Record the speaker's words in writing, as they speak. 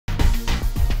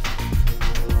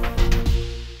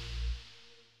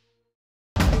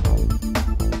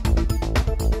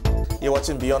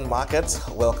watching Beyond Markets.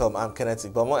 Welcome, I'm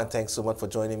Kenneth Igbomo, and thanks so much for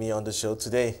joining me on the show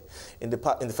today. In the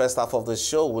first half of the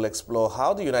show, we'll explore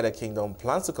how the United Kingdom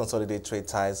plans to consolidate trade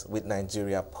ties with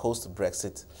Nigeria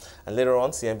post-Brexit. And later on,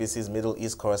 CNBC's Middle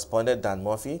East correspondent Dan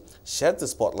Murphy shed the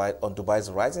spotlight on Dubai's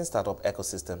rising startup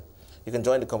ecosystem. You can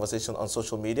join the conversation on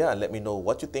social media and let me know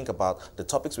what you think about the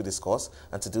topics we discuss.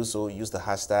 And to do so, use the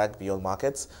hashtag Beyond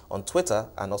Markets on Twitter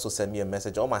and also send me a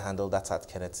message on my handle, that's at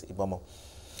Kenneth Igbomo.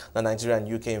 Now, Nigeria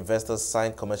and UK investors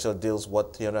signed commercial deals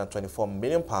worth £324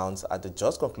 million at the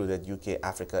just concluded UK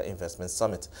Africa Investment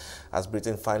Summit. As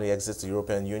Britain finally exits the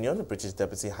European Union, the British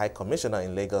Deputy High Commissioner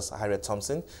in Lagos, Harriet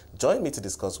Thompson, joined me to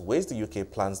discuss ways the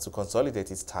UK plans to consolidate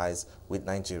its ties with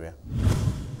Nigeria.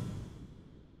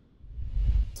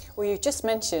 Well, you just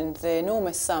mentioned the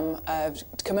enormous sum of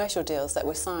commercial deals that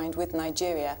were signed with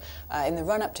Nigeria in the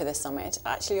run-up to the summit.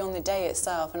 Actually, on the day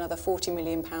itself, another £40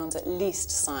 million at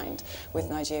least signed with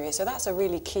Nigeria. So that's a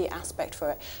really key aspect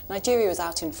for it. Nigeria was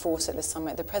out in force at the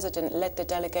summit. The President led the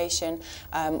delegation.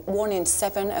 1 in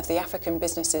 7 of the African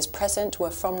businesses present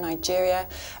were from Nigeria.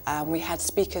 We had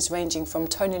speakers ranging from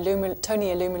Tony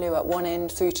Elumelu at one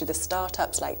end through to the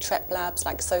startups like Trep Labs,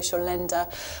 like Social Lender.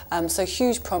 So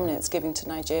huge prominence given to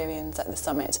Nigeria at the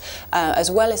summit.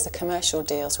 As well as the commercial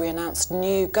deals, we announced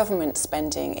new government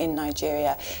spending in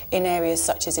Nigeria in areas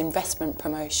such as investment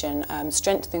promotion,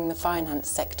 strengthening the finance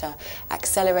sector,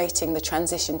 accelerating the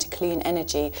transition to clean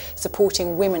energy,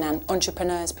 supporting women and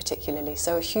entrepreneurs particularly.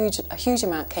 So a huge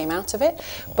amount came out of it,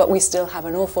 but we still have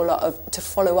an awful lot to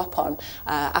follow up on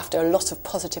after a lot of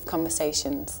positive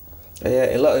conversations.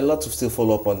 Yeah, a lot to still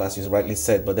follow up on, as you rightly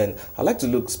said, but then I'd like to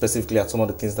look specifically at some of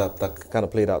the things that kind of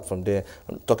played out from there.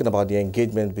 I'm talking about the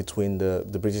engagement between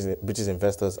the British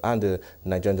investors and the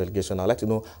Nigerian delegation. I'd like to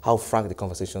know how frank the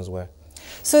conversations were.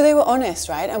 So they were honest,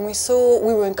 right? And we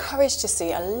were encouraged to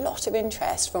see a lot of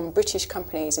interest from British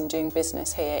companies in doing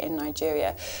business here in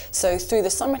Nigeria. So through the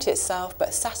summit itself,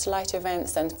 but satellite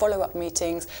events and follow-up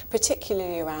meetings,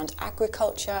 particularly around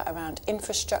agriculture, around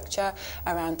infrastructure,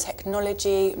 around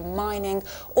technology, mining,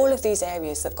 all of these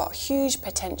areas that have got huge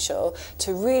potential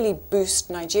to really boost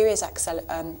Nigeria's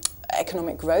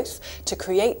economic growth, to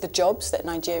create the jobs that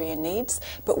Nigeria needs,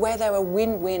 but where there are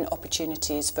win-win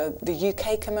opportunities for the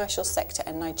UK commercial sector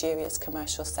and Nigeria's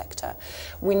commercial sector.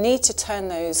 We need to turn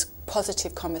those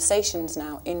positive conversations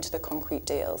now into the concrete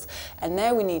deals. And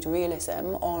there we need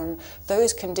realism on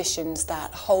those conditions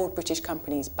that hold British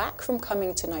companies back from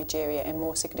coming to Nigeria in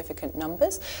more significant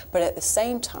numbers, but at the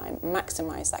same time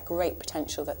maximise that great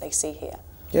potential that they see here.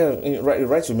 Yeah,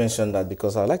 right. You mentioned that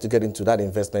because I'd like to get into that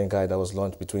investment guide that was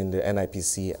launched between the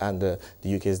NIPC and the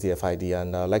UK's DFID,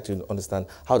 and I'd like to understand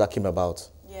how that came about.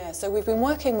 Yeah, so we've been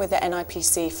working with the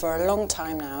NIPC for a long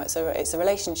time now. It's a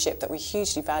relationship that we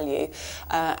hugely value,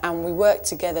 and we work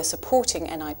together supporting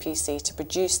NIPC to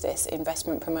produce this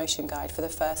investment promotion guide for the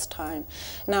first time.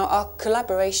 Now, our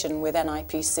collaboration with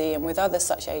NIPC and with other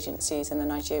such agencies in the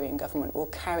Nigerian government will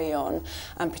carry on,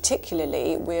 and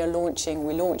particularly we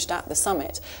launched at the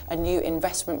summit a new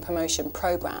investment promotion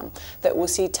programme that will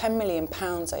see £10 million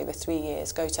over 3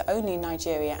 years go to only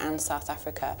Nigeria and South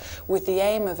Africa, with the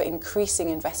aim of increasing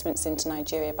investments into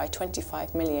Nigeria by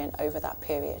 25 million over that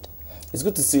period. It's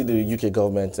good to see the UK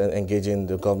government engaging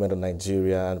the government of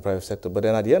Nigeria and the private sector, but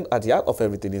then at the heart of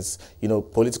everything is,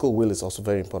 political will is also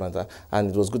very important. And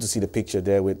it was good to see the picture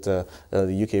there with the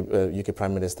UK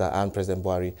Prime Minister and President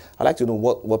Buhari. I'd like to know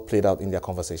what played out in their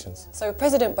conversations. So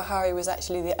President Buhari was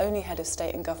actually the only head of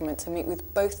state and government to meet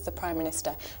with both the Prime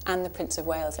Minister and the Prince of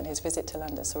Wales in his visit to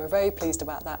London. So we're very pleased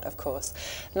about that, of course.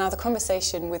 Now, the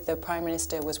conversation with the Prime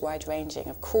Minister was wide-ranging.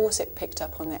 Of course, it picked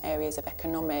up on the areas of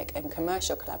economic and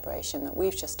commercial collaboration that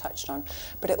we've just touched on,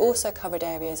 but it also covered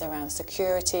areas around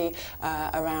security,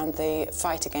 around the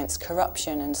fight against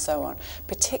corruption and so on.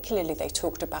 Particularly, they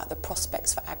talked about the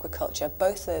prospects for agriculture,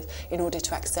 both in order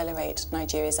to accelerate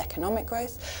Nigeria's economic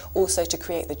growth, also to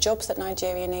create the jobs that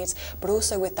Nigeria needs, but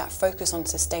also with that focus on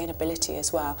sustainability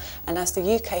as well. And as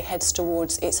the UK heads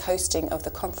towards its hosting of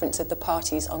the Conference of the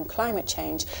Parties on Climate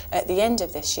Change at the end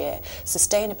of this year,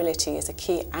 sustainability is a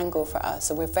key angle for us.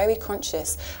 So we're very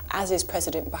conscious, as is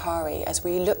President Buhari, as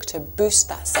we look to boost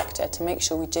that sector to make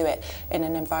sure we do it in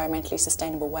an environmentally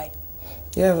sustainable way.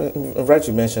 Yeah, right,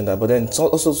 you mentioned that, but then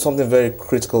also something very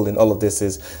critical in all of this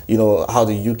is, how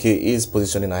the UK is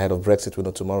positioning ahead of Brexit. We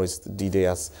know tomorrow is D-Day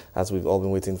as we've all been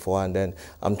waiting for, and then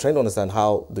I'm trying to understand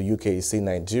how the UK is seeing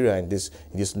Nigeria in this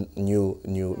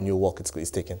new walk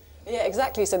it's taking. Yeah,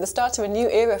 exactly. So the start of a new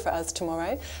era for us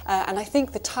tomorrow. And I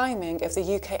think the timing of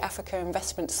the UK-Africa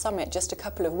Investment Summit just a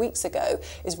couple of weeks ago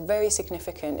is very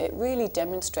significant. It really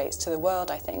demonstrates to the world,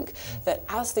 I think, that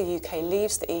as the UK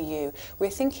leaves the EU,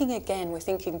 we're thinking again, we're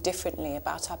thinking differently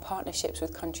about our partnerships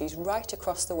with countries right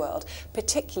across the world,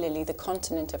 particularly the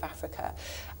continent of Africa.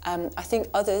 I think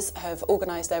others have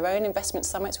organised their own investment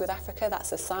summits with Africa.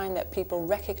 That's a sign that people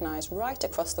recognise right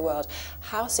across the world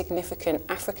how significant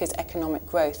Africa's economic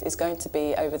growth is going to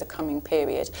be over the coming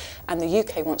period. And the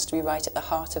UK wants to be right at the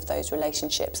heart of those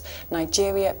relationships.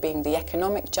 Nigeria, being the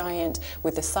economic giant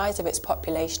with the size of its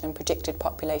population and predicted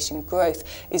population growth,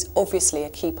 is obviously a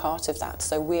key part of that.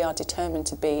 So we are determined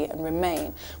to be and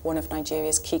remain one of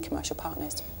Nigeria's key commercial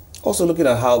partners. Also looking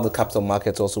at how the capital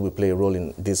markets also will play a role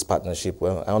in this partnership.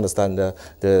 Well, I understand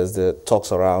there's the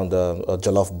talks around a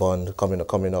Jollof bond coming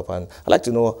up, and I'd like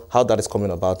to know how that is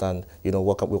coming about and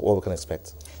what we can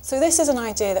expect. So this is an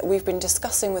idea that we've been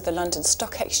discussing with the London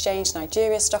Stock Exchange,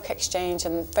 Nigeria Stock Exchange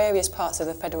and various parts of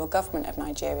the federal government of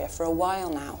Nigeria for a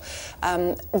while now.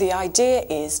 The idea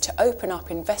is to open up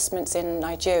investments in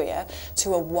Nigeria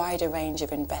to a wider range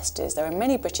of investors. There are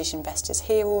many British investors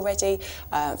here already.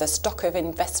 The stock of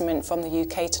investment from the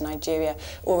UK to Nigeria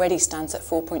already stands at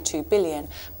 4.2 billion.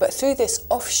 But through this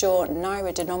offshore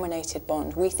Naira-denominated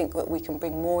bond, we think that we can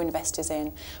bring more investors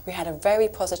in. We had a very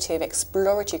positive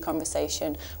exploratory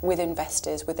conversation with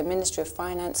investors, with the Minister of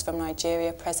Finance from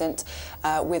Nigeria present,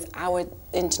 with our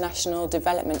International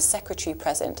Development Secretary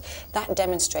present. That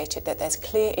demonstrated that there's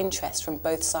clear interest from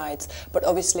both sides, but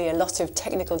obviously a lot of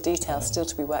technical details still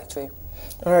to be worked through.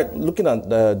 All right, looking at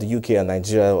the UK and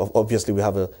Nigeria, obviously we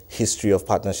have a history of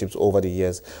partnerships over the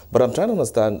years, but I'm trying to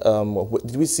understand,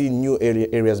 did we see new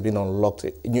areas being unlocked,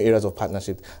 new areas of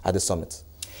partnership at the summit?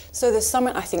 So the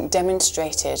summit, I think,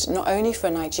 demonstrated, not only for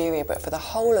Nigeria, but for the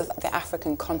whole of the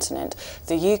African continent,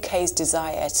 the UK's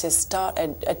desire to start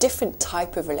a different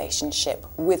type of relationship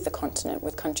with the continent,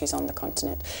 with countries on the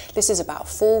continent. This is about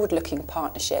forward-looking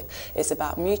partnership. It's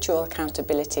about mutual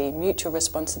accountability, mutual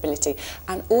responsibility,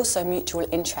 and also mutual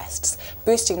interests.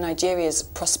 Boosting Nigeria's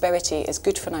prosperity is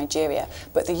good for Nigeria,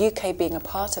 but the UK being a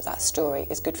part of that story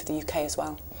is good for the UK as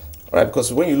well. Right,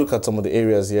 because when you look at some of the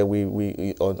areas here,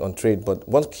 we on trade, but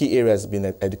one key area has been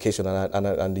education,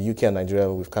 and the UK and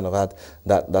Nigeria, we've kind of had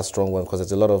that strong one because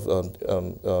there's a lot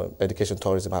of education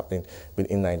tourism happening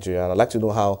within Nigeria, and I'd like to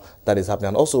know how that is happening,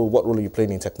 and also what role are you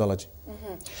playing in technology?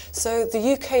 So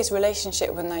the UK's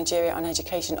relationship with Nigeria on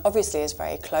education obviously is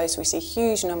very close. We see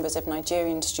huge numbers of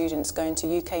Nigerian students going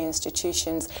to UK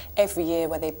institutions every year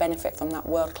where they benefit from that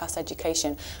world-class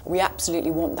education. We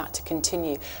absolutely want that to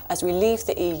continue. As we leave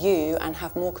the EU and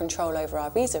have more control over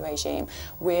our visa regime,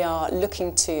 we are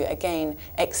looking to, again,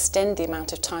 extend the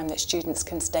amount of time that students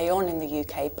can stay on in the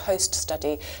UK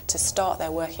post-study to start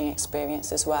their working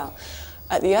experience as well.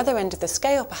 At the other end of the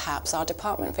scale, perhaps, our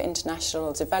Department for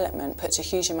International Development puts a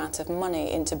huge amount of money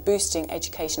into boosting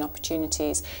education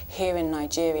opportunities here in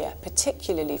Nigeria,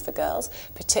 particularly for girls,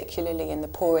 particularly in the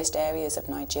poorest areas of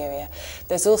Nigeria.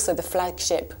 There's also the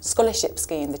flagship scholarship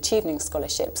scheme, the Chevening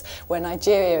Scholarships, where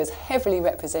Nigeria is heavily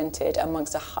represented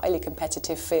amongst a highly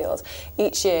competitive field.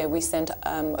 Each year we send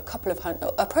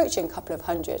approaching a couple of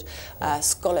hundred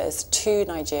scholars to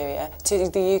Nigeria, to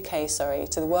the UK, sorry,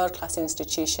 to the world-class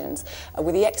institutions,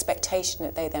 with the expectation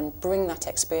that they then bring that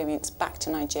experience back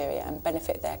to Nigeria and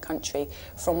benefit their country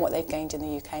from what they've gained in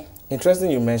the UK.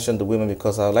 Interesting you mentioned the women,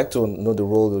 because I'd like to know the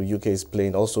role the UK is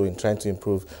playing also in trying to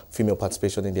improve female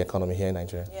participation in the economy here in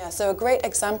Nigeria. Yeah, so a great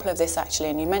example of this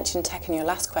actually, and you mentioned tech in your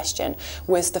last question,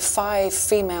 was the 5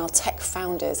 female tech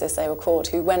founders, as they were called,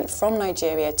 who went from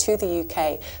Nigeria to the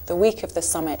UK the week of the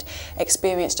summit,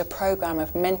 experienced a program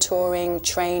of mentoring,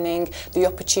 training, the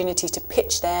opportunity to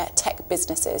pitch their tech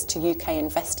businesses to UK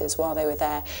investors while they were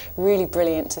there. Really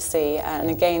brilliant to see, and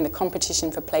again the competition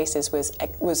for places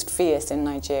was fierce in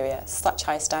Nigeria, such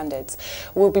high standards.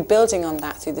 We'll be building on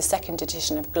that through the 2nd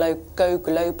edition of Go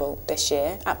Global this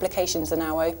year. Applications are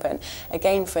now open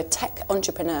again for tech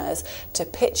entrepreneurs to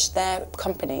pitch their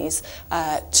companies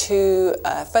to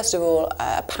first of all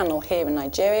a panel here in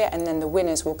Nigeria, and then the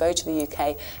winners will go to the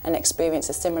UK and experience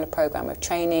a similar program of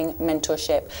training,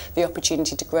 mentorship, the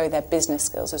opportunity to grow their business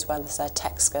skills as well as their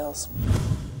tech skills.